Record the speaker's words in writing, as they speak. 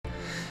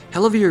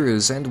Hello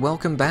viewers, and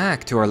welcome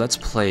back to our Let's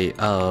Play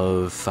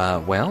of,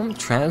 well,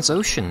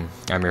 TransOcean.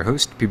 I'm your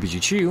host,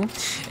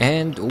 PBGChu,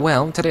 and,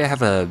 well, today I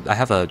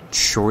have a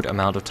short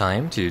amount of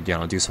time to,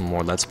 do some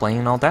more Let's Playing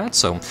and all that,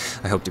 so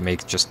I hope to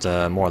make just,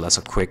 more or less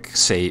a quick,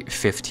 say,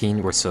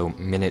 15 or so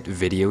minute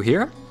video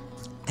here.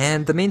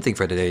 And the main thing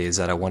for today is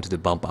that I wanted to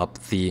bump up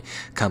the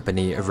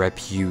company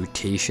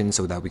reputation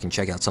so that we can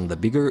check out some of the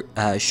bigger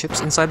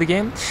ships inside the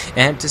game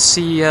and to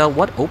see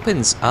what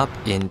opens up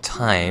in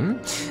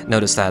time.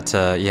 Notice that,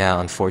 yeah,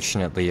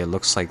 unfortunately, it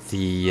looks like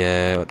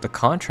the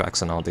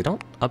contracts and all, they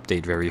don't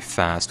update very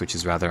fast, which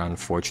is rather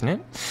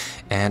unfortunate.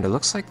 And it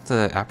looks like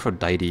the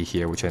Aphrodite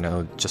here, which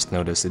I just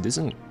noticed, it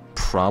isn't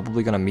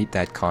probably gonna meet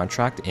that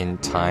contract in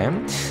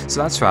time,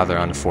 so that's rather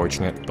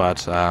unfortunate,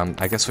 but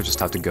I guess we'll just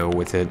have to go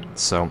with it.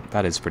 So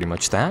that is pretty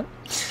much that.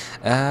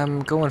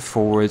 Going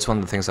forwards, one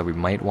of the things that we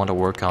might want to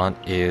work on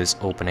is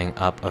opening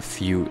up a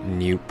few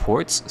new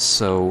ports.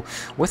 So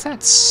with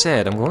that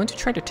said, I'm going to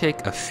try to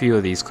take a few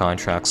of these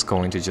contracts,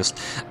 going to just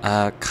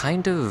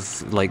kind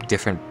of like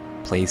different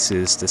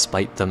places,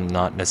 despite them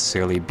not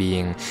necessarily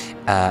being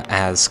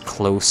as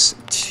close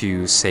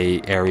to,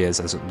 say, areas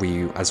as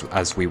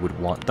we would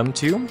want them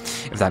to,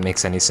 if that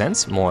makes any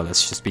sense. More or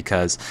less just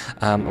because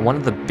one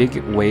of the big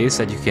ways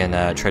that you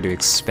can try to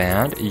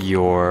expand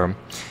your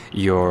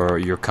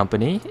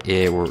company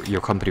or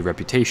your company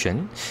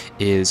reputation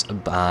is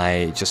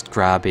by just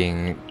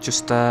grabbing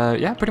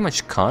yeah, pretty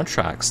much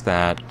contracts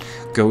that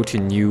go to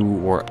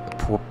new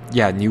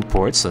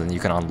ports, so then you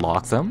can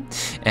unlock them,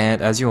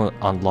 and as you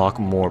unlock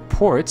more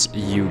ports,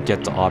 you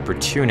get the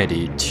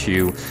opportunity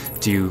to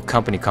do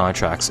company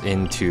contracts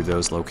into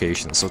those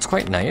locations. So it's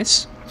quite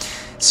nice.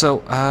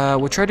 So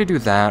we'll try to do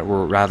that,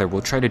 or rather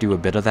we'll try to do a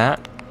bit of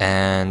that,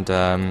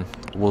 and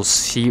we'll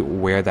see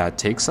where that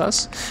takes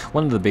us.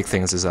 One of the big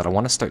things is that I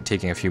want to start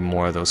taking a few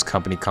more of those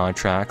company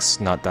contracts.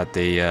 Not that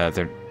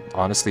they're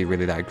honestly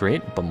really that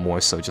great, but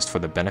more so just for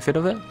the benefit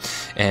of it.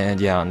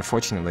 And yeah,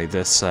 unfortunately,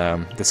 this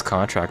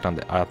contract on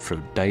the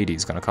Aphrodite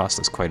is going to cost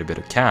us quite a bit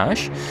of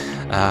cash,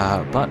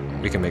 but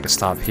we can make a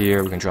stop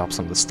here. We can drop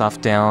some of the stuff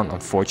down.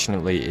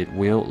 Unfortunately, it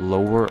will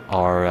lower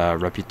our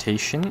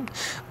reputation,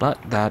 but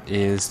that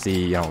is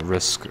the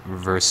risk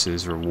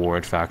versus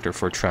reward factor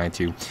for trying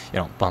to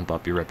bump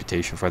up your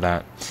reputation for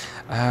that.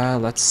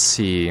 Let's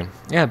see.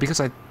 Yeah,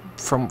 because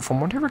From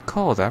what I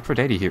recall, the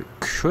Aphrodite here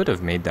could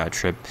have made that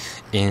trip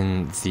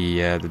in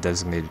the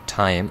designated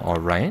time,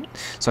 alright.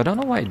 So I don't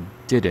know why it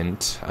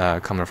didn't,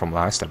 coming from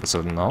last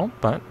episode and all,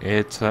 but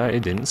it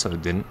didn't, so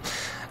it didn't.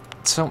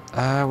 So,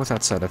 with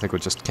that said, I think we'll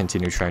just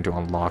continue trying to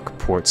unlock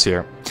ports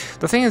here.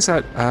 The thing is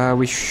that,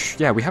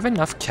 we have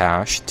enough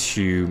cash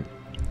to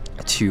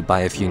buy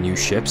a few new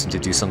ships and to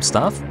do some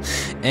stuff.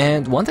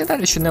 And one thing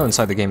that I should know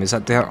inside the game is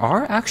that there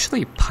are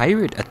actually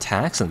pirate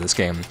attacks in this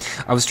game.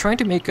 I was trying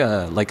to make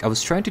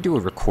do a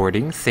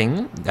recording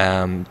thing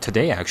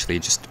today, actually,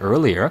 just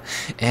earlier,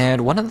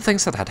 and one of the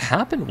things that had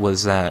happened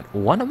was that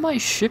one of my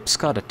ships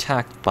got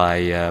attacked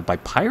by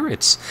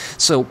pirates.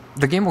 So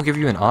the game will give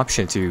you an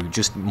option to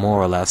just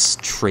more or less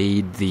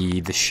trade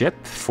the ship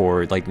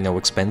for like no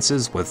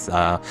expenses with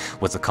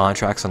the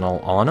contracts and all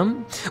on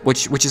them,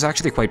 which is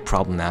actually quite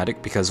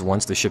problematic, because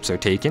once the ships are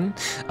taken,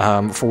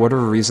 for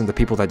whatever reason, the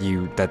people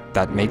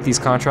that make these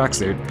contracts,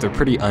 they're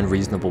pretty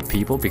unreasonable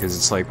people, because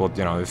it's like, well,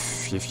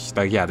 if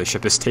yeah, the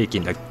ship is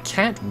taken, I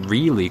can't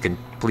really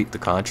complete the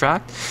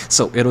contract,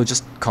 so it'll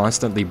just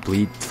constantly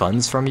bleed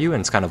funds from you,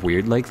 and it's kind of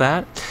weird like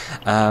that.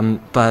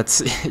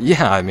 But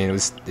yeah, I mean, it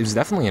was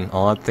definitely an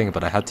odd thing,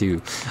 but I had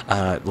to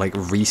like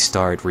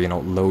restart, or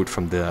load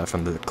from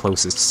the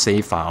closest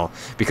save file,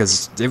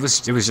 because it was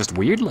just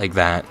weird like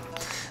that.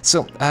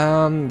 So,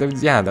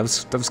 yeah, that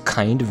was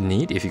kind of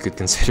neat, if you could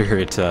consider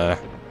it,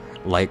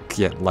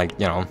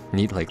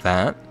 neat like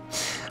that.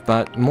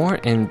 But more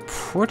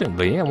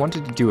importantly, I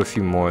wanted to do a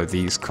few more of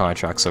these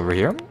contracts over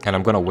here, and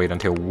I'm gonna wait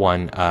until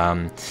one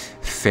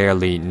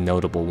fairly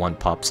notable one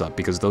pops up,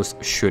 because those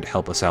should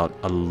help us out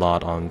a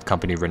lot on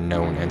company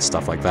renown and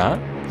stuff like that.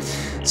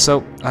 So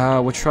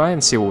we'll try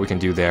and see what we can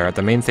do there.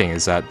 The main thing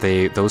is that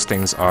those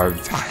things are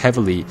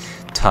heavily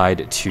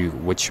tied to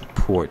which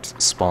port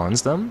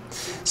spawns them.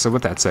 So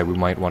with that said, we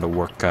might want to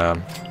work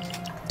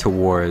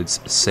towards,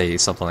 say,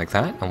 something like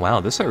that. And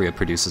wow, this area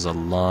produces a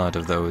lot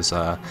of those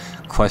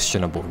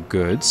questionable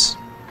goods.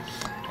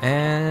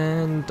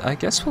 And I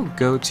guess we'll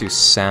go to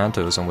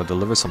Santos and we'll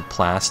deliver some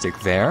plastic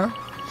there.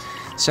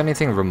 Is there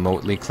anything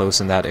remotely close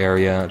in that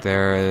area?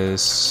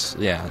 There's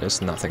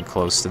nothing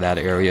close to that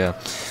area.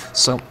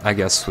 So I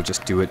guess we'll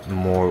just do it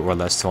more or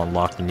less to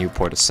unlock the new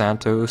port of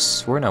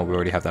Santos. We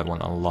already have that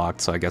one unlocked,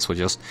 so I guess we'll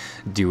just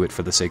do it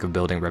for the sake of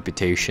building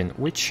reputation,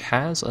 which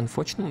has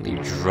unfortunately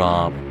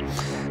dropped.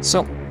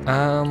 So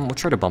we'll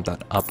try to bump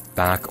that up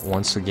back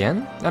once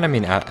again. And I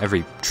mean,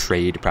 every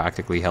trade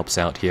practically helps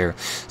out here,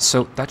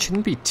 so that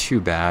shouldn't be too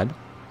bad.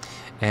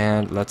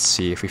 And let's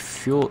see, if we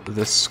fuel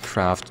this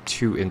craft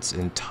to its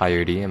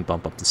entirety and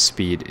bump up the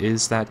speed,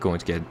 is that going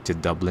to get to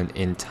Dublin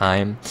in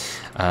time?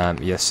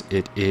 Yes,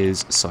 it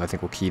is, so I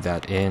think we'll key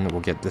that in.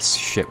 We'll get this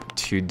ship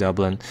to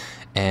Dublin,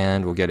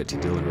 and we'll get it to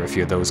deliver a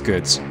few of those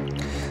goods.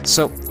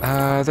 So,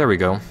 there we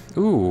go.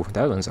 Ooh,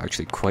 that one's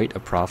actually quite a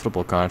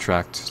profitable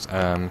contract,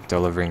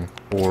 delivering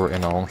ore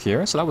and all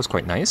here, so that was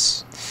quite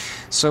nice.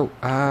 So,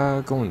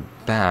 going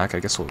back, I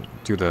guess we'll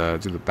do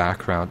the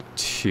background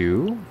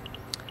to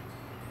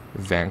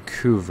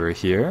Vancouver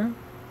here.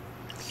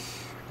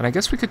 And I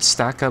guess we could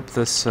stack up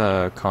this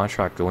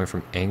contract going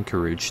from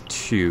Anchorage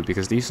too,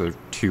 because these are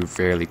two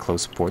fairly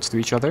close ports to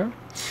each other.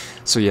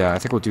 So yeah, I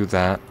think we'll do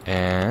that,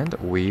 and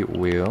we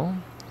will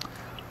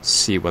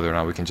see whether or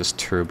not we can just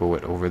turbo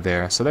it over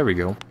there. So there we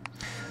go.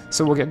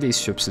 So we'll get these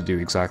ships to do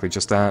exactly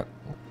just that.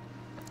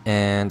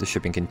 And the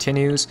shipping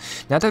continues.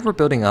 Now that we're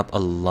building up a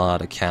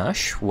lot of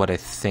cash, what I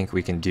think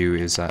we can do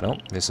is that, oh,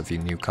 there's a few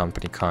new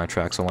company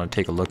contracts. I want to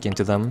take a look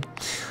into them.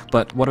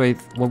 But what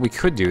we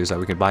could do is that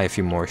we could buy a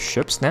few more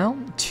ships now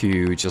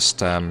to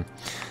just,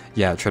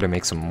 yeah, try to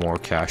make some more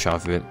cash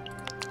off of it.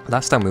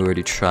 Last time we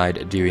already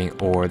tried doing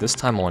ore. This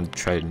time I want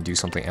to try and do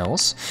something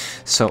else.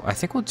 So I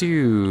think we'll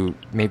do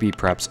maybe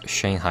perhaps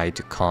Shanghai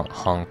to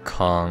Hong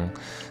Kong.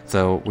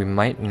 Though we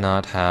might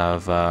not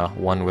have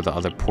one with the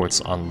other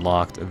ports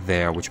unlocked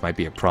there, which might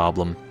be a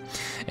problem.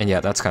 And yeah,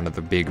 that's kind of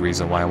the big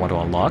reason why I want to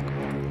unlock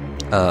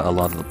a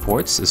lot of the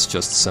ports, is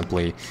just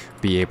simply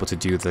be able to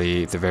do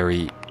the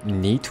very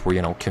neat, or,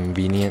 you know,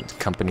 convenient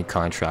company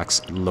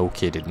contracts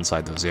located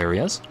inside those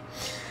areas.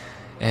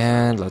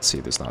 And let's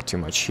see, there's not too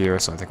much here,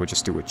 so I think we'll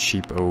just do a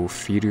cheapo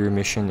feeder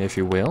mission, if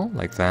you will,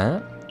 like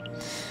that.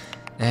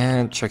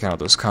 And checking out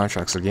those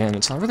contracts again,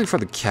 it's not really for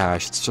the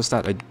cash, it's just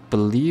that I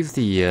believe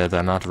the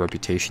amount of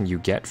reputation you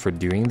get for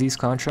doing these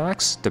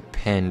contracts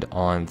depend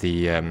on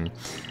the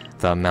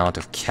amount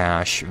of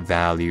cash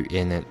value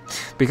in it.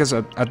 Because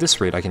at this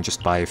rate, I can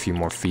just buy a few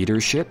more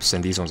feeder ships,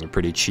 and these ones are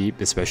pretty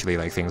cheap, especially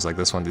like things like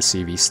this one, the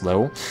CV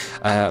Slow.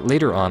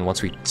 Later on,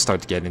 once we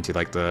start to get into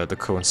like the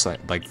coincide,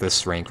 like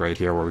this rank right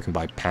here, where we can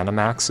buy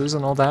Panamaxes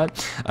and all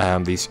that,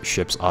 these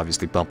ships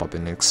obviously bump up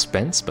in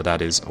expense, but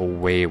that is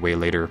way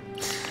later.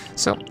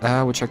 So,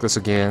 we'll check this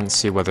again,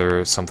 see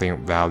whether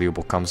something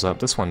valuable comes up.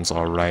 This one's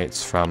alright.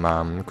 It's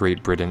from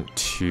Great Britain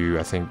to,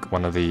 I think,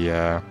 one of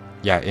the,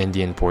 yeah,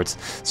 Indian ports.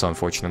 So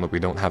unfortunately, we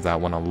don't have that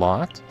one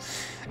unlocked.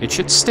 It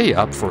should stay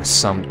up for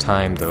some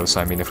time, though.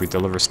 So, I mean, if we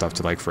deliver stuff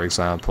to, like, for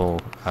example,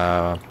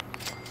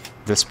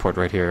 this port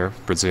right here,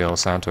 Brazil,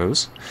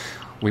 Santos,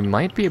 we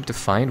might be able to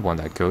find one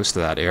that goes to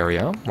that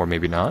area, or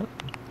maybe not.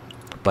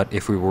 But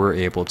if we were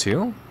able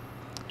to,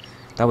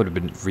 that would have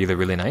been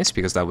really nice,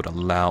 because that would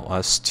allow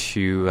us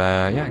to,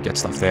 yeah, get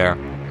stuff there.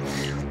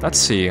 Let's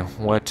see,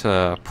 what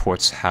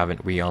ports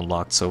haven't we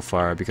unlocked so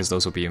far, because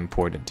those will be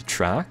important to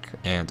track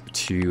and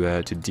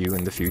to do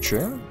in the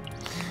future.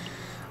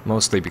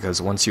 Mostly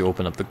because once you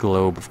open up the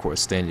globe, of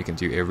course, then you can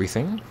do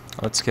everything.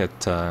 Let's get,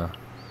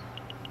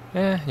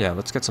 yeah,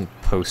 let's get some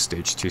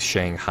postage to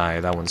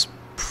Shanghai. That one's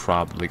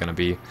probably going to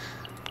be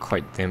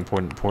quite the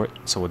important port,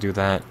 so we'll do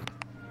that.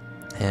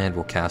 And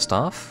we'll cast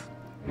off.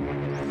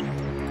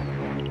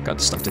 Got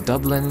the stuff to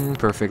Dublin,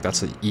 perfect,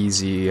 that's an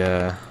easy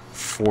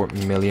 4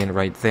 million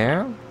right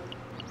there.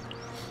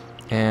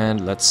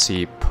 And let's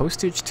see,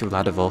 postage to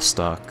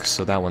Vladivostok,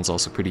 so that one's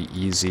also pretty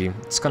easy.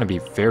 It's going to be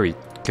very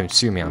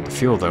consuming on the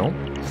fuel though,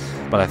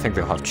 but I think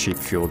they'll have cheap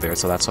fuel there,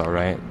 so that's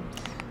alright.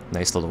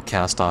 Nice little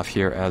cast off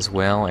here as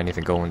well.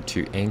 Anything going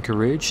to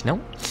Anchorage? No.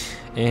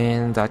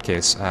 In that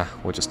case,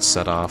 we'll just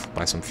set off,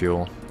 buy some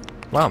fuel.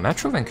 Wow,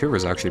 Metro Vancouver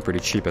is actually pretty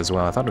cheap as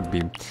well. I thought it would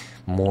be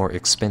more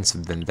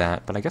expensive than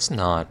that, but I guess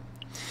not.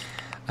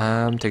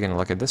 Taking a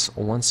look at this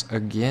once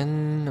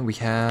again, we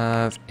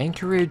have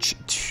Anchorage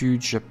to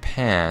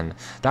Japan.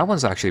 That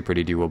one's actually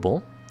pretty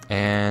doable.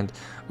 And,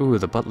 ooh,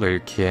 the Butler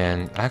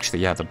can... Actually,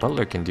 yeah, the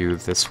Butler can do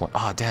this one.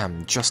 Oh,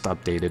 damn, just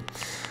updated.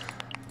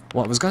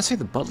 Well, I was gonna say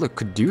the Butler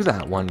could do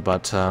that one,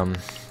 but,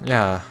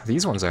 yeah,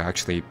 these ones are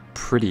actually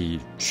pretty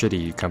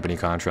shitty company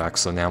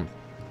contracts, so now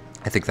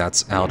I think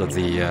that's out of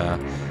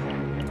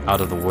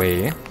the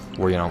way.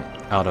 Or, you know,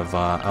 out of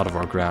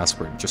our grasp,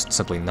 we're just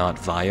simply not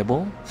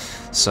viable.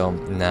 So,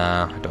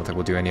 nah, I don't think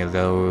we'll do any of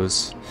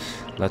those.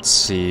 Let's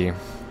see.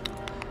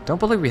 Don't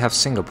believe we have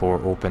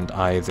Singapore opened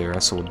either,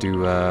 so we'll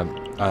do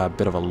a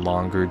bit of a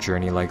longer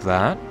journey like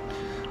that.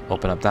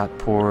 Open up that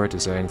port.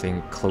 Is there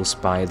anything close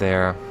by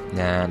there?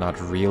 Nah, not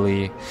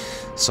really.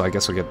 So I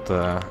guess we'll get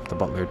the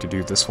Butler to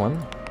do this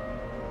one.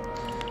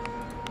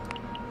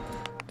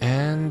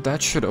 And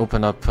that should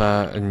open up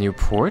a new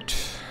port,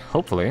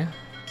 hopefully.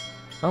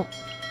 Oh.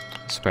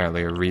 It's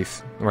apparently a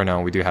reef. Or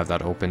no, we do have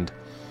that opened.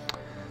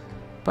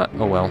 But,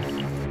 oh well.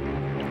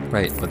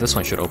 Right, but this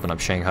one should open up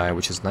Shanghai,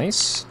 which is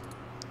nice.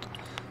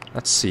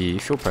 Let's see,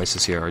 fuel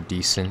prices here are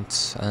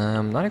decent.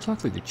 Not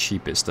exactly the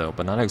cheapest though,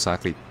 but not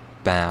exactly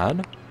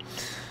bad.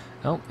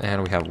 Oh,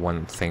 and we have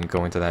one thing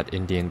going to that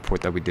Indian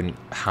port that we didn't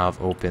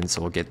have open,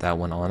 so we'll get that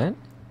one on it.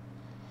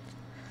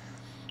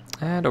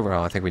 And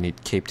overall, I think we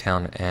need Cape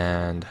Town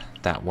and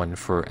that one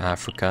for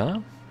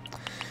Africa.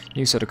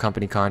 New set of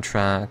company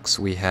contracts.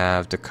 We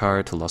have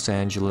Dakar to Los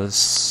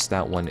Angeles.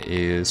 That one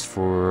is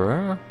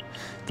for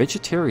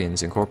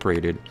Vegetarians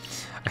Incorporated.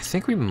 I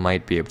think we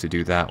might be able to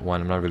do that one.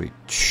 I'm not really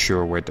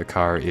sure where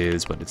Dakar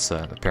is, but it's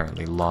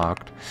apparently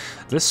locked.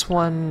 This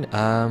one,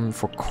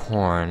 for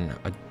corn,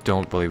 I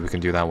don't believe we can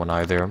do that one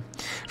either.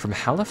 From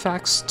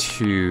Halifax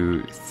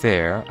to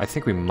there, I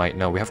think we might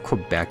know. We have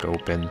Quebec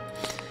open.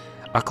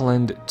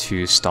 Auckland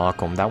to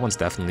Stockholm, that one's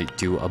definitely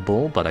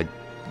doable, but I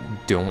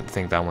don't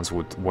think that one's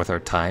worth our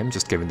time,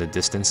 just given the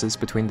distances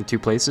between the two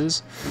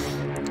places.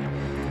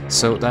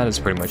 So that is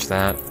pretty much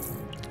that.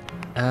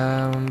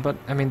 But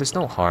I mean, there's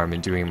no harm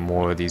in doing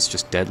more of these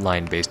just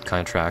deadline-based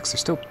contracts. They're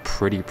still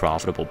pretty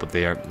profitable, but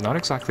they are not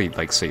exactly,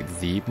 like, say,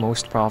 the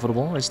most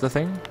profitable is the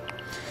thing.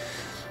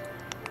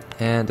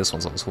 And this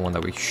one's also one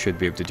that we should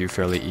be able to do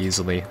fairly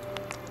easily.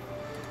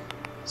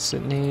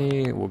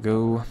 Sydney will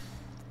go.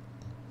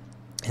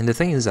 And the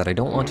thing is that I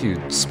don't want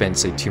to spend,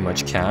 say, too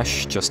much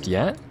cash just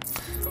yet.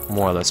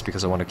 More or less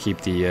because I want to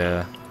keep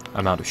the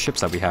amount of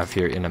ships that we have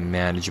here in a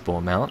manageable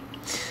amount.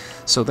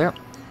 So there.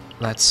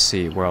 Let's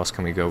see, where else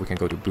can we go? We can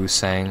go to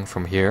Busan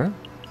from here.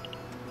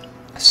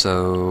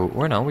 So,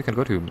 or no, we can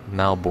go to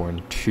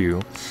Melbourne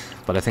too.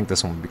 But I think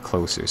this one would be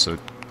closer. So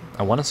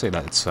I want to say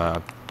that it's,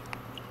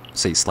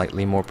 say,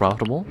 slightly more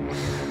profitable.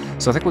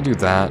 So I think we'll do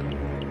that.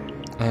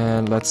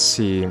 And let's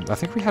see, I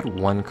think we had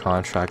one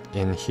contract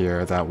in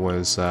here that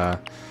was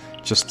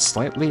just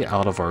slightly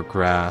out of our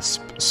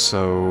grasp.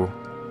 So,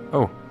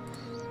 oh,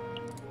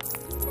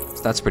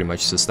 that's pretty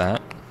much just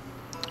that.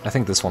 I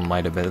think this one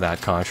might have been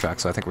that contract,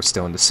 so I think we're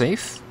still in the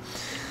safe.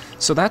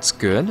 So that's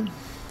good.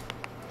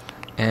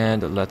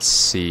 And let's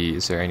see,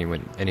 is there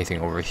anything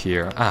over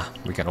here? Ah,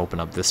 we can open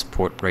up this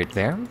port right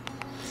there.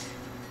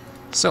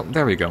 So,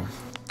 there we go.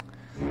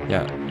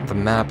 Yeah, the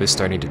map is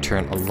starting to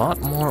turn a lot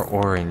more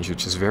orange,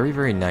 which is very,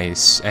 very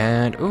nice.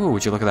 And, ooh,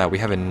 would you look at that, we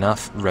have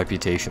enough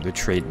reputation to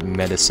trade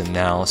medicine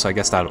now, so I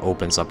guess that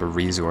opens up a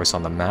resource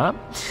on the map.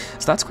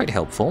 So that's quite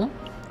helpful.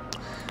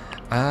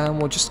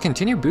 We'll just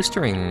continue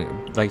bolstering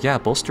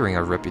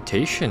our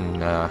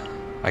reputation,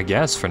 I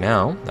guess, for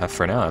now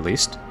at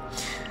least.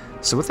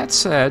 So with that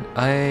said,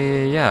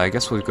 I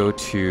guess we'll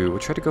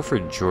try to go for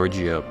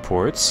Georgia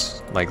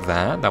ports, like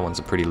that. That one's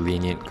a pretty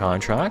lenient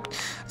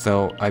contract,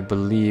 though I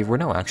believe, we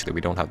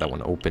don't have that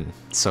one open.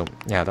 So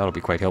yeah, that'll be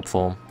quite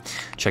helpful.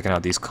 Checking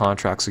out these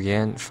contracts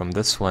again, from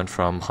this one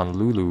from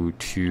Honolulu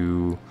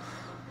to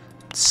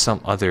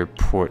some other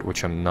port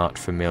which I'm not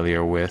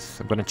familiar with.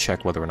 I'm gonna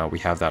check whether or not we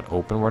have that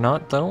open or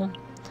not, though.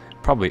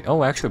 Probably,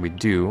 oh, actually we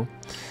do.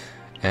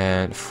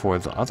 And for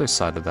the other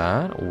side of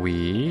that,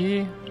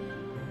 we...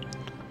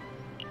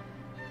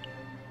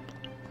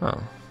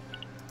 oh.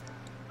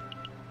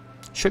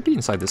 Should be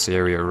inside this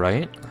area,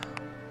 right?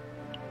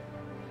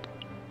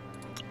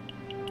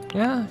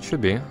 Yeah, it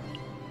should be.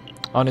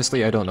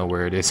 Honestly, I don't know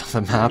where it is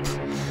on the map.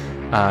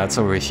 It's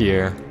over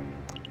here.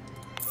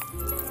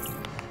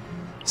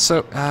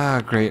 So,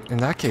 great. In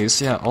that case,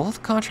 yeah, all of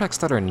the contracts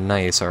that are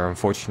nice are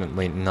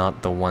unfortunately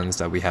not the ones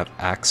that we have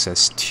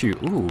access to.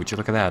 Ooh, would you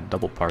look at that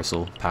double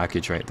parcel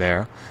package right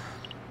there.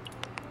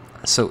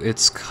 So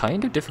it's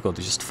kind of difficult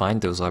to just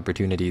find those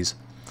opportunities.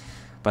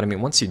 But I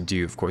mean, once you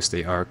do, of course,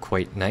 they are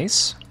quite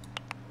nice.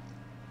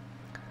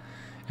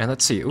 And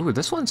let's see, ooh,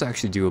 this one's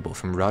actually doable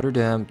from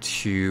Rotterdam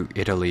to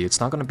Italy.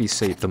 It's not going to be,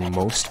 say, the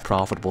most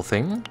profitable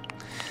thing.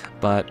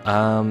 But,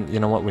 you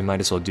know what, we might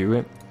as well do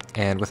it.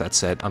 And with that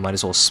said, I might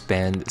as well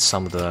spend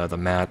some of the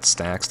mat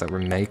stacks that we're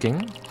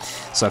making.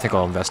 So I think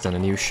I'll invest in a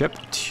new ship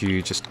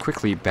to just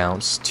quickly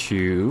bounce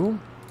to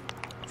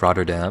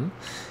Rotterdam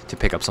to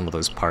pick up some of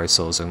those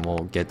parcels, and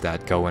we'll get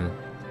that going.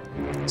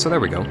 So there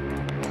we go.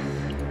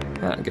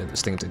 Get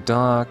this thing to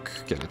dock,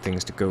 get the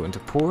things to go into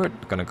port.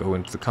 Gonna go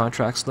into the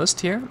contracts list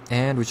here,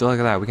 and would you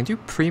look at that, we can do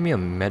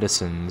premium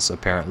medicines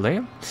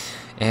apparently.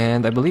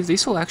 And I believe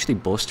these will actually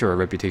bolster our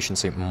reputation,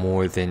 say,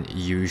 more than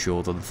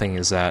usual. Though the thing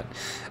is that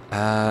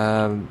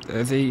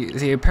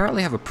they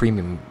apparently have a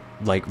premium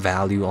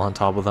value on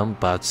top of them,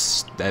 but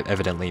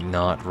evidently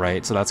not,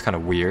 right? So that's kind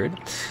of weird.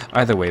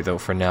 Either way, though,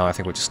 for now, I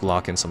think we'll just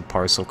lock in some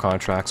parcel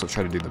contracts. We'll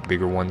try to do the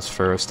bigger ones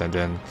first, and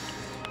then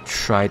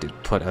try to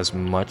put as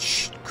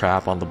much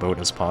crap on the boat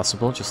as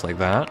possible, just like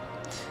that.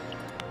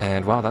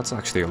 And wow, that's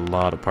actually a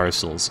lot of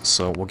parcels.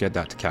 So we'll get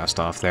that to cast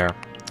off there.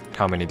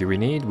 How many do we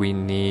need? We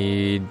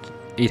need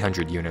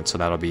 800 units, so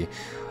that'll be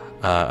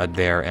a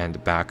there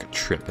and back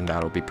trip, and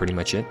that'll be pretty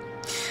much it.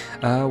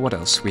 What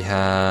else? We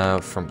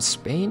have from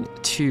Spain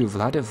to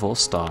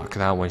Vladivostok.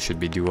 That one should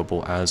be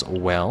doable as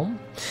well.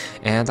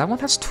 And that one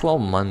has 12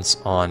 months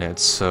on it,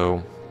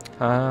 so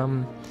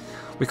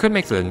we could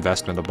make the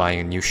investment of buying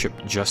a new ship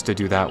just to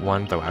do that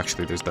one, though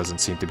actually there doesn't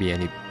seem to be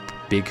any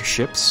big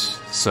ships,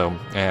 so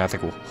I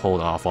think we'll hold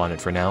off on it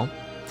for now.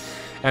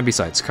 And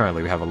besides,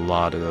 currently we have a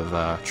lot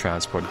of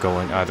transport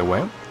going either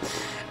way.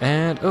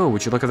 And, oh,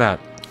 would you look at that?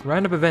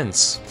 random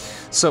events.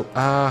 So,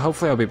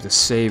 hopefully I'll be able to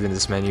save in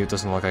this menu. It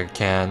doesn't look like I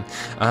can.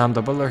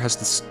 The butler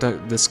has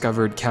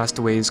discovered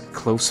castaways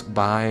close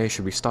by.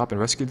 Should we stop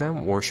and rescue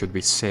them, or should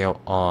we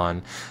sail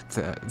on?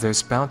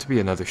 There's bound to be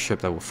another ship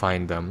that will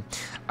find them.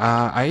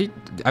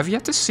 I've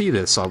yet to see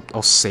this.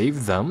 I'll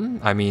save them.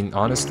 I mean,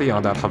 honestly,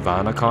 on that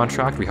Havana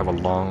contract, we have a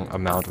long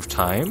amount of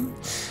time.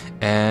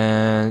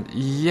 And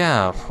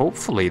yeah,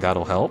 hopefully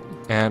that'll help.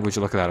 And would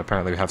you look at that,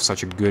 apparently we have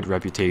such a good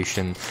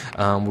reputation.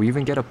 We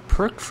even get a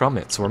perk from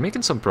it, so we're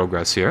making some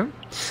progress here.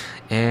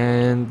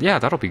 And yeah,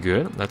 that'll be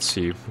good. Let's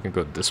see, we can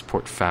go to this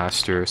port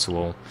faster, so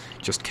we'll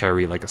just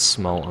carry like a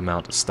small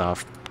amount of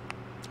stuff.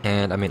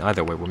 And I mean,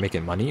 either way, we're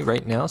making money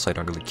right now, so I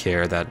don't really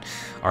care that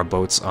our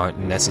boats aren't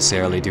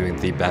necessarily doing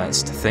the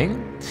best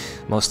thing.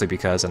 Mostly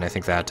because, and I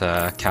think that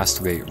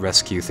castaway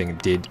rescue thing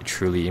did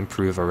truly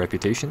improve our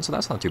reputation, so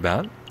that's not too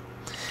bad.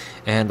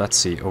 And let's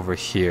see, over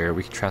here,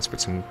 we can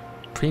transport some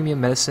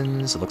premium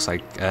medicines. It looks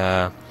like,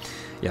 yeah,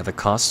 the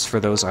costs for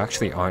those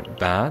actually aren't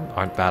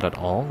bad at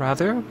all,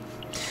 rather.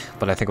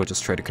 But I think we'll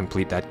just try to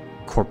complete that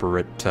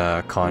corporate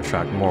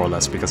contract, more or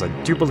less, because I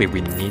do believe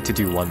we need to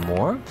do one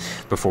more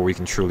before we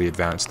can truly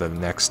advance to the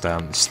next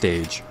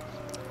stage.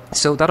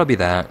 So that'll be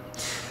that.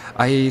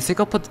 I think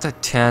I'll put the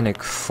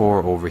Titanic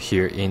 4 over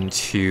here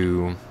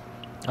into...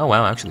 Oh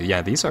wow, actually,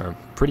 yeah, these are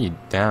pretty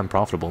damn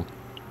profitable.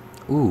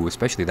 Ooh,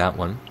 especially that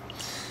one.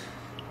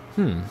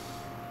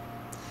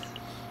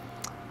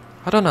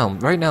 I don't know.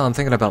 Right now I'm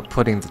thinking about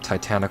putting the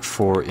Titanic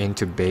 4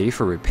 into Bay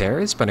for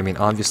repairs, but I mean,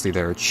 obviously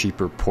there are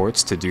cheaper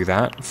ports to do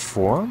that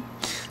for.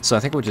 So I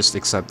think we'll just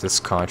accept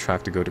this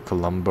contract to go to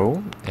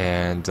Colombo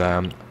and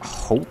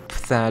hope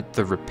that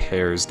the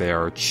repairs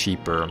there are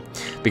cheaper,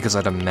 because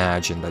I'd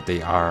imagine that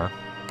they are.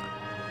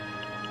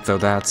 Though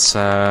that's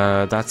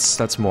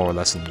more or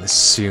less an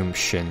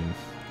assumption.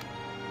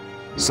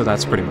 So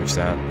that's pretty much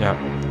that. Yeah.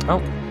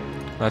 Oh,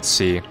 let's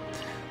see.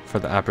 For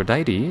the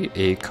Aphrodite,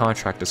 a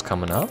contract is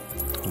coming up.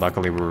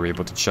 Luckily, we were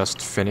able to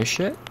just finish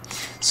it.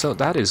 So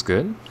that is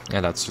good.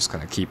 And that's just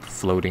gonna keep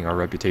floating our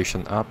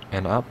reputation up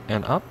and up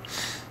and up.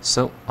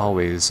 So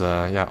always,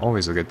 yeah,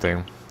 always a good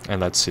thing.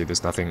 And let's see,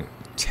 there's nothing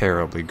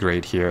terribly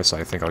great here. So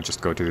I think I'll just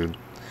go to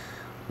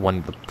one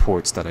of the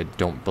ports that I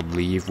don't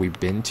believe we've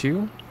been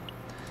to.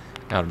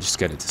 And I'll just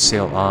get it to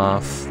sail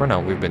off. Or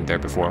no, we've been there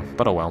before,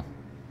 but oh well.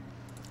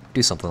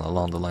 Do something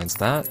along the lines of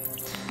that.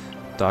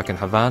 Dock in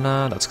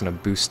Havana, that's going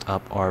to boost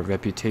up our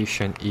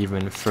reputation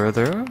even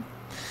further.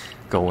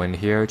 Go in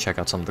here, check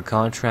out some of the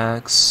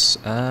contracts.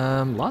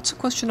 Lots of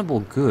questionable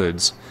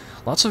goods.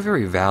 Lots of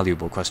very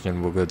valuable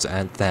questionable goods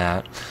at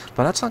that.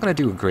 But that's not going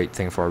to do a great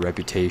thing for our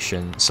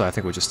reputation, so I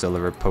think we'll just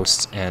deliver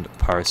posts and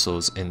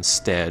parcels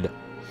instead.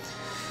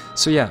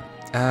 So yeah,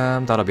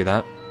 that'll be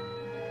that.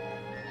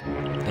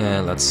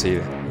 And let's see,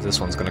 this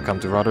one's going to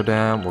come to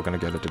Rotterdam, we're going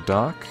to get it to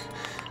dock.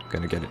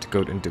 Gonna get it to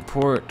go into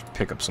port,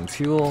 pick up some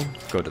fuel,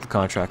 go to the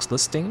contracts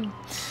listing,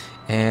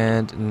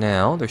 and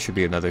now there should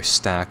be another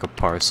stack of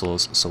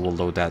parcels, so we'll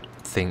load that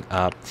thing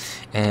up,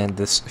 and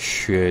this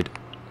should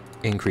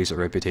increase our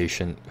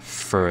reputation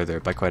further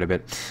by quite a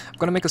bit. I'm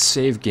gonna make a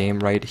save game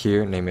right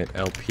here, name it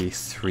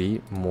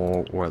LP3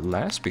 more or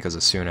less, because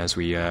as soon as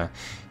we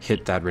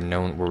hit that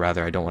renown, or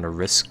rather I don't want to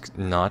risk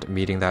not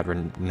meeting that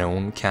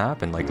renown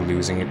cap and like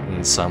losing it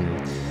in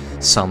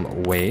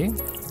some way.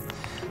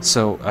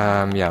 So,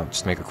 yeah,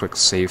 just make a quick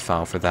save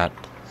file for that.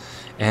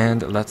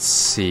 And let's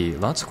see,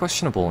 lots of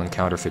questionable and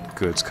counterfeit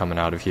goods coming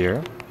out of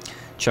here.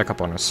 Check up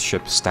on our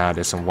ship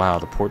status, and wow,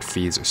 the port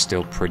fees are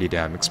still pretty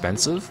damn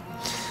expensive.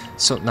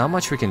 So, not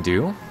much we can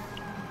do.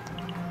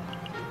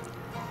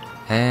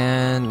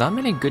 And not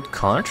many good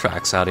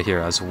contracts out of here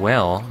as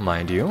well,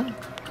 mind you.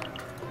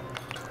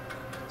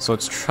 So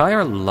let's try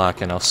our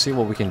luck, and I'll see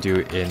what we can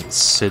do in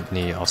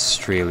Sydney,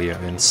 Australia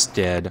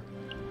instead.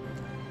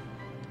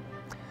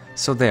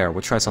 So there,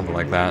 we'll try something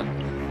like that.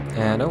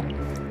 And oh,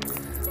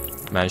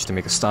 managed to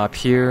make a stop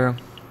here.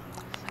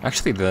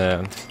 Actually,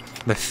 the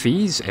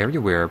fees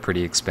everywhere are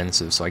pretty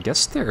expensive, so I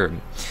guess they're,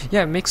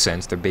 yeah, it makes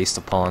sense. They're based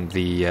upon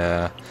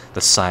the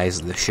size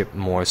of the ship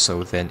more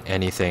so than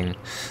anything.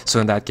 So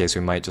in that case,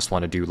 we might just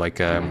want to do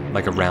like a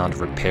round of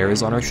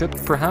repairs on our ship,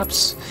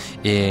 perhaps,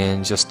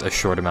 in just a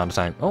short amount of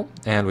time. Oh,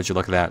 and would you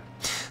look at that?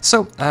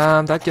 So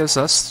that gives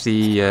us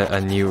the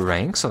a new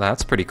rank, so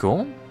that's pretty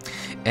cool.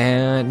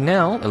 And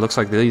now it looks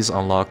like these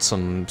unlocked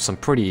some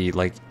pretty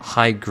like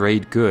high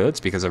grade goods,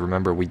 because I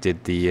remember we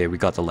did we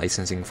got the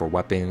licensing for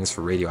weapons,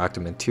 for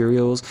radioactive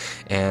materials,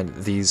 and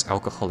these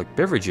alcoholic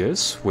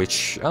beverages,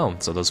 which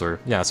so those were,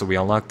 yeah, so we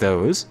unlocked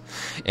those,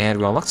 and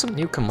we unlocked some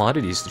new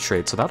commodities to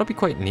trade, so that'll be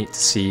quite neat to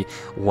see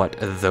what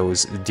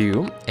those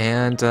do.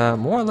 And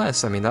more or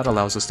less, I mean, that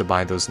allows us to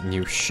buy those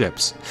new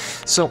ships.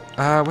 So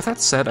with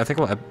that said, I think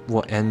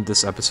we'll end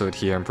this episode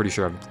here. I'm pretty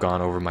sure I've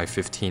gone over my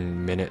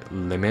 15-minute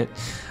limit.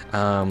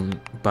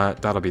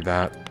 But that'll be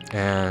that,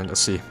 and let's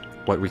see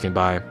what we can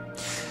buy.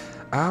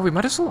 We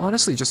might as well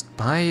honestly just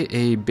buy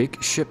a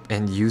big ship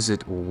and use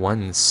it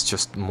once,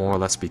 just more or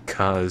less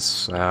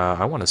because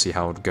I want to see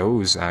how it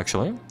goes,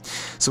 actually.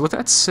 So with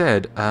that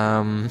said,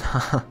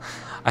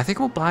 I think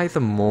we'll buy the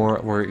more,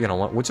 or you know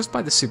what, we'll just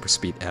buy the Super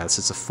Speed S.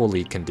 It's a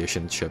fully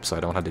conditioned ship, so I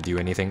don't have to do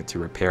anything to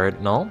repair it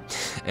and all.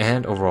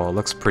 And overall, it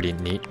looks pretty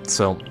neat.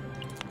 So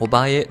we'll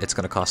buy it. It's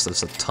going to cost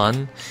us a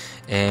ton.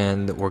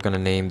 And we're going to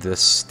name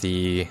this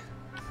the...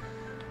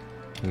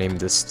 you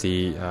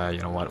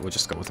know what, we'll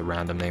just go with a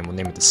random name. We'll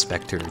name it the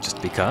Spectre,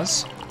 just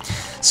because.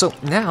 So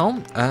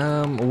now,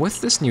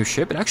 with this new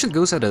ship, it actually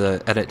goes at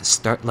a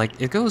start,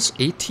 like, it goes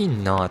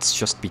 18 knots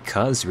just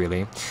because,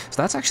 really.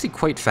 So that's actually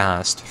quite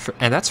fast,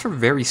 and that's for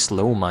very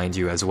slow, mind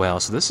you, as well.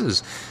 So this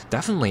is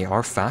definitely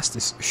our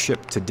fastest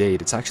ship to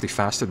date. It's actually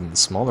faster than the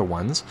smaller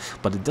ones,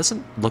 but it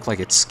doesn't look like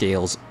it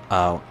scales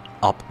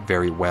up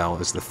very well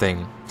is the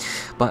thing.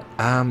 But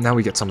now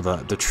we get some of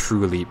the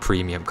truly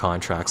premium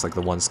contracts, like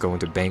the ones going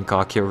to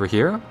Bangkok over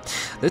here.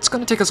 It's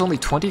going to take us only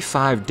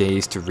 25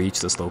 days to reach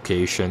this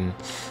location.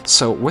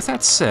 So with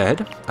that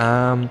said,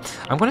 I'm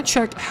going to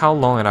check how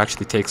long it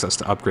actually takes us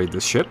to upgrade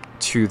this ship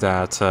to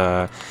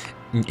that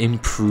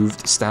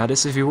improved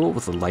status, if you will,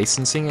 with the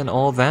licensing and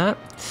all that.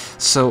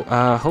 So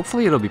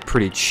hopefully it'll be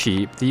pretty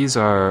cheap. These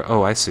are,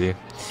 oh, I see.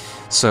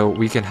 So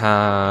we can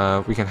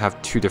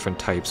have two different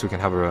types. We can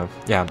have a,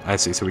 yeah, I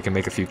see. So we can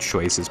make a few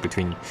choices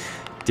between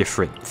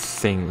different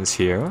things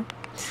here.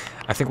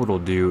 I think what we'll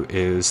do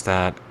is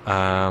that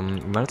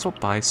we might as well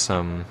buy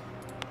some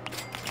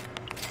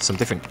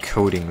different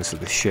coatings for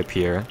the ship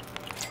here.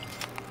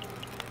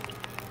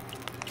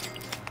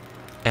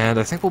 And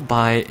I think we'll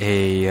buy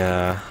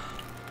a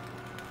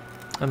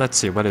and let's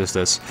see, what is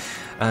this?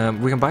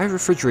 We can buy a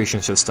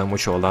refrigeration system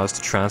which will allow us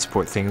to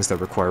transport things that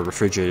require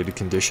refrigerated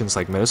conditions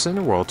like medicine,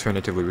 or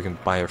alternatively we can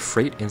buy a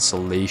freight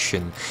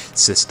insulation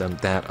system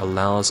that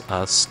allows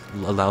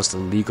the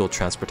legal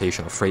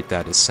transportation of freight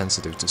that is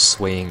sensitive to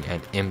swaying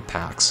and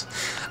impacts.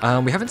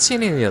 We haven't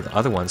seen any of the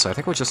other ones, so I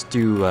think we'll just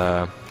do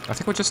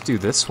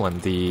this one,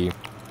 the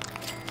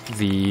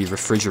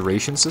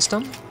refrigeration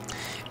system.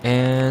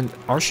 And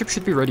our ship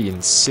should be ready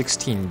in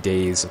 16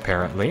 days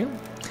apparently.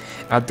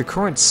 At the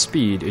current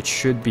speed, it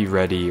should be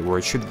ready, or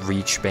it should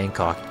reach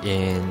Bangkok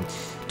in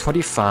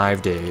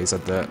 25 days.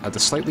 At the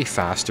slightly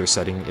faster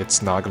setting,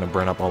 it's not going to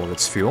burn up all of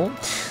its fuel.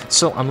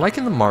 So I'm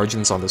liking the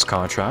margins on this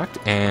contract,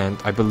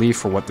 and I believe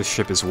for what the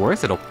ship is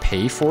worth, it'll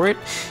pay for it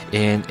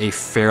in a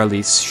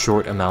fairly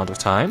short amount of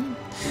time.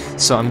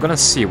 So I'm going to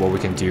see what we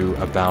can do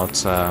about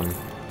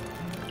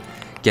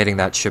getting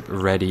that ship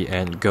ready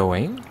and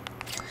going.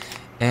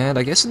 And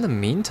I guess in the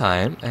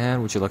meantime, and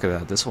would you look at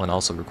that, this one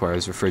also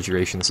requires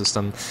refrigeration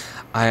system.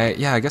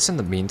 I guess in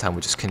the meantime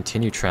we'll just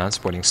continue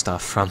transporting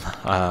stuff from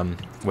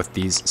with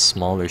these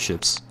smaller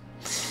ships.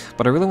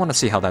 But I really want to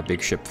see how that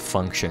big ship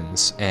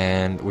functions.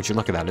 And would you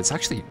look at that, it's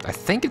actually, I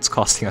think it's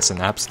costing us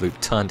an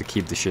absolute ton to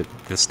keep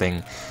this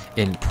thing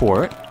in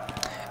port.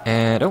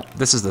 And, oh,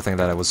 this is the thing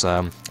that I was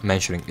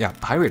mentioning. Yeah,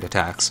 pirate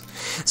attacks.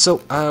 So,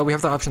 we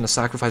have the option of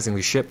sacrificing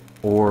the ship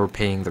or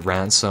paying the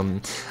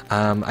ransom.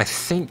 I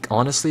think,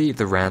 honestly,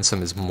 the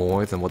ransom is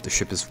more than what the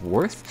ship is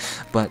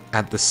worth. But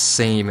at the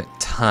same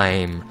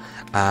time,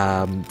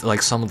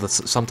 like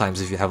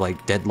sometimes if you have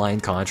like deadline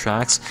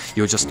contracts,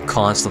 you'll just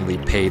constantly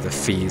pay the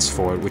fees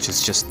for it, which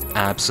is just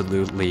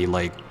absolutely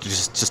like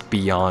just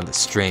beyond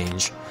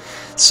strange.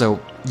 So,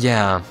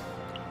 yeah.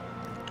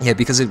 Yeah,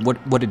 because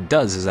what it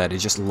does is that it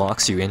just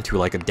locks you into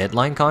like a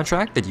deadline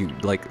contract that you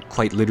like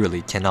quite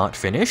literally cannot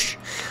finish,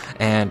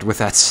 and with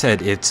that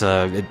said, it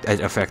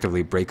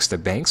effectively breaks the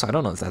bank. So I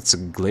don't know if that's a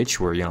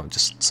glitch or, you know,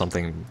 just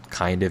something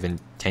kind of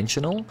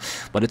intentional,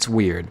 but it's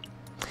weird.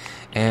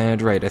 And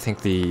right, I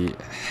think the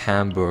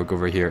Hamburg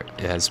over here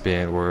has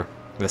been, or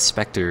the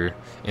Spectre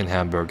in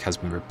Hamburg has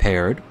been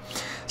repaired,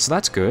 so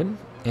that's good.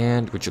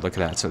 And would you look at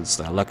that? So it's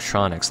the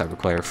electronics that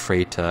require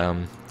freight,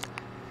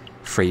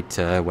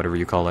 whatever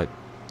you call it.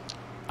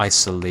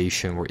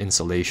 Isolation or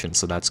insulation,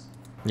 so that's,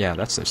 yeah,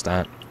 that's just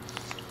that.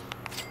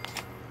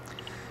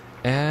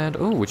 And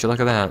oh, would you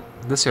look at that,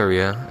 this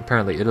area,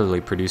 apparently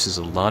Italy produces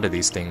a lot of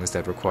these things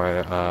that require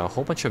a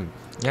whole bunch of,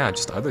 yeah,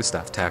 just other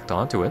stuff tacked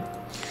onto it.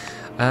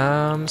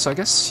 So I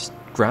guess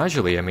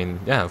gradually, I mean,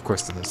 yeah, of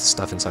course the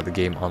stuff inside the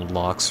game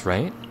unlocks,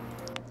 right?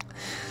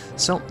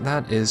 So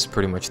that is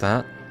pretty much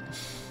that.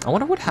 I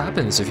wonder what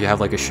happens if you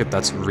have like a ship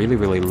that's really,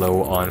 really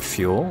low on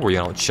fuel, or, you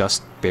know,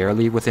 just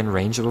barely within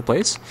range of a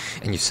place,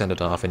 and you send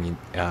it off and you,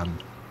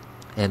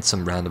 and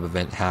some random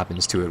event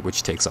happens to it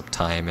which takes up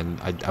time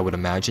and I would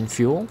imagine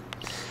fuel.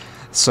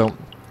 So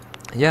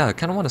yeah, I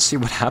kind of want to see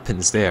what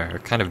happens there. I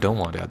kind of don't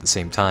want to at the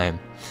same time.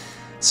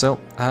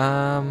 So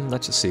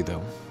let's just see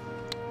though.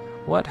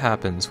 What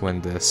happens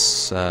when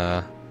this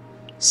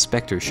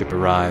Spectre ship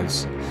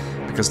arrives?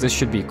 Because this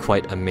should be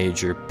quite a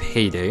major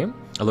payday.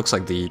 It looks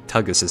like the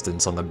tug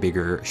assistance on the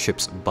bigger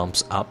ships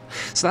bumps up,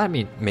 so that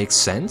makes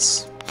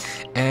sense.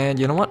 And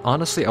you know what,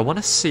 honestly, I want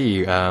to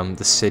see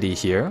the city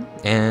here,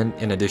 and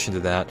in addition to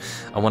that,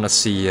 I want to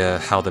see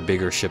how the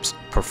bigger ships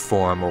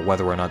perform, or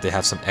whether or not they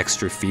have some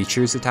extra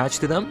features attached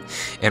to them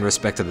in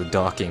respect to the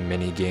docking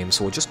mini game.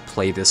 So we'll just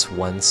play this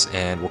once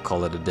and we'll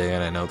call it a day,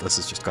 and I know this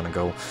is just going to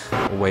go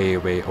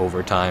way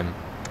over time.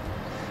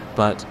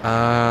 But,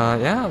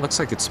 yeah, it looks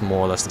like it's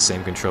more or less the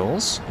same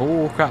controls.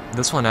 Oh, crap,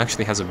 this one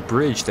actually has a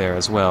bridge there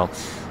as well.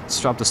 Let's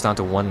drop this down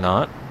to 1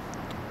 knot.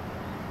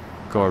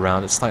 Go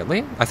around it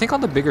slightly. I think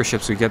on the bigger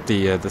ships we get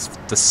the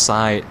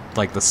side,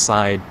 like the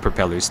side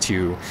propellers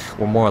too,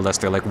 or more or less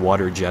they're like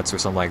water jets or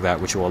something like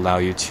that, which will allow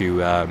you to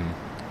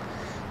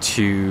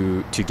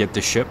get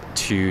the ship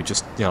to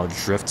just, you know,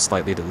 drift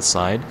slightly to the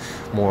side,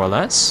 more or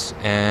less.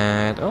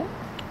 And oh,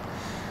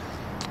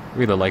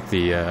 really like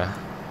the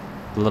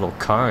little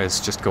cars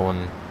just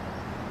going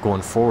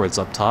forwards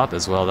up top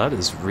as well. That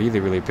is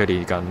really pretty.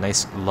 You got a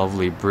nice,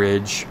 lovely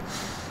bridge.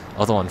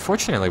 Although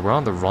unfortunately we're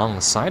on the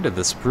wrong side of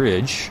this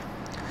bridge.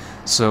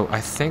 So I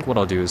think what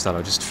I'll do is that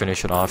I'll just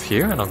finish it off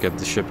here, and I'll get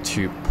the ship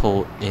to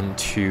pull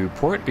into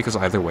port, because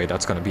either way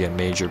that's going to be a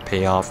major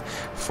payoff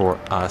for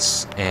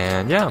us.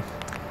 And yeah,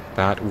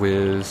 that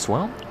was,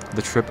 well,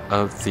 the trip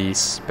of the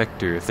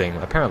Spectre thing.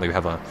 Apparently we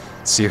have a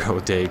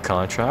 0-day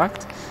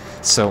contract.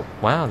 So,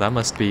 wow, that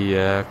must be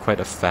quite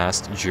a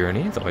fast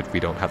journey, though we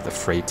don't have the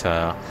freight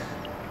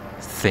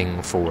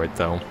thing for it,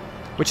 though.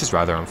 Which is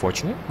rather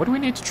unfortunate. What do we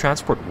need to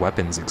transport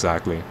weapons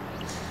exactly?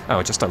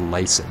 Oh, just a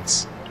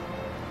license.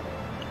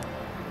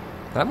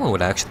 That one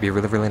would actually be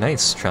really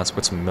nice.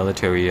 Transport some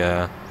military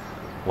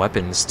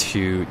weapons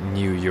to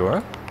New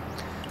York.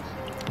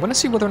 I want to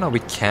see whether or not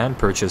we can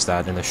purchase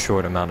that in a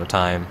short amount of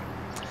time.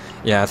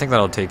 Yeah, I think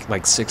that'll take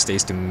like 6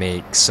 days to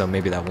make, so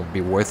maybe that won't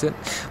be worth it.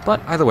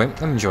 But either way,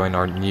 I'm enjoying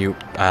our new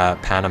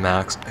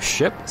Panama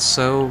ship,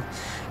 so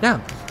yeah.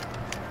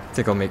 I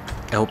think I'll make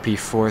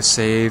LP4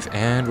 save,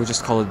 and we'll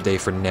just call it a day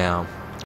for now.